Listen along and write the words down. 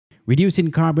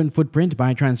Reducing carbon footprint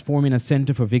by transforming a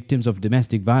center for victims of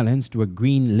domestic violence to a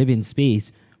green living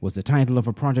space was the title of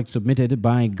a project submitted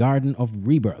by Garden of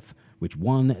Rebirth, which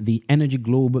won the Energy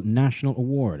Globe National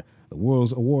Award, the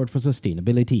world's award for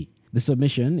sustainability. The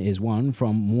submission is one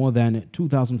from more than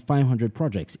 2,500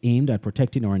 projects aimed at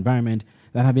protecting our environment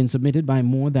that have been submitted by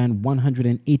more than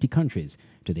 180 countries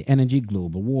to the Energy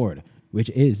Globe Award, which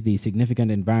is the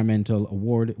significant environmental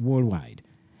award worldwide.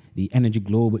 The Energy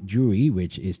Globe jury,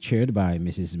 which is chaired by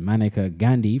Mrs. Maneka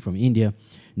Gandhi from India,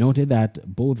 noted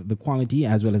that both the quality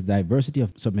as well as diversity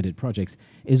of submitted projects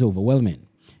is overwhelming.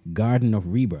 Garden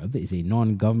of Rebirth is a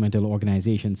non-governmental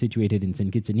organization situated in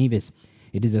St. Kitts and Nevis.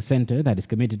 It is a center that is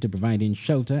committed to providing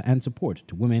shelter and support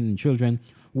to women and children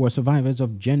who are survivors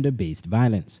of gender-based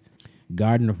violence.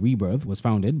 Garden of Rebirth was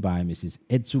founded by Mrs.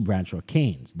 Edsu Bradshaw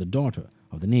Keynes, the daughter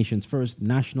of the nation's first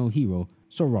national hero,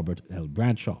 Sir Robert L.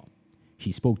 Bradshaw.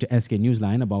 She spoke to SK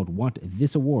Newsline about what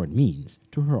this award means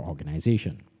to her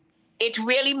organization. It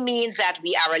really means that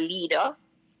we are a leader.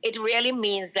 It really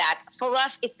means that for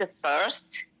us, it's the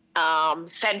first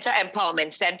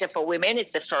empowerment center for women.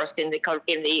 It's the first in the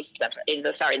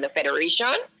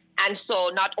federation. And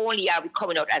so not only are we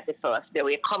coming out as the first, but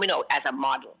we're coming out as a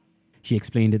model. She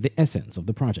explained the essence of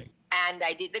the project. And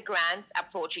I did the grant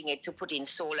approaching it to put in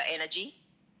solar energy.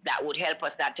 That would help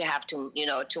us not to have too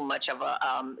much of a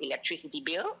electricity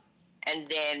bill. And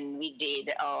then we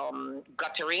did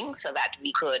guttering so that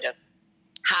we could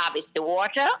harvest the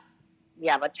water. We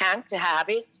have a tank to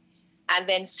harvest. And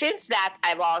then since that,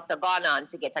 I've also gone on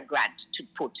to get a grant to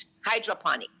put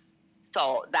hydroponics.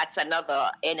 So that's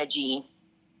another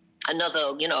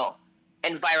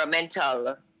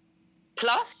environmental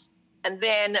plus. And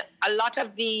then a lot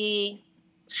of the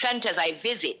centers I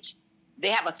visit, they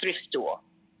have a thrift store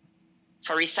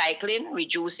for recycling,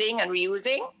 reducing, and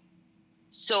reusing.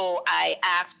 So I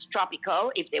asked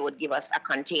Tropical if they would give us a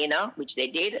container, which they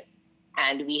did,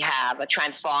 and we have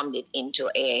transformed it into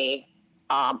a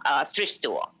thrift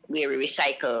store where we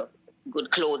recycle good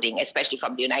clothing, especially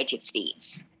from the United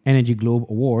States. Energy Globe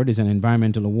Award is an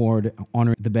environmental award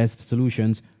honoring the best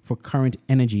solutions for current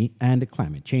energy and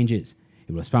climate changes.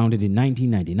 It was founded in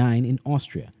 1999 in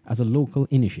Austria as a local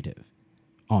initiative.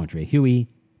 Andre Huey,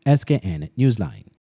 SKN Newsline.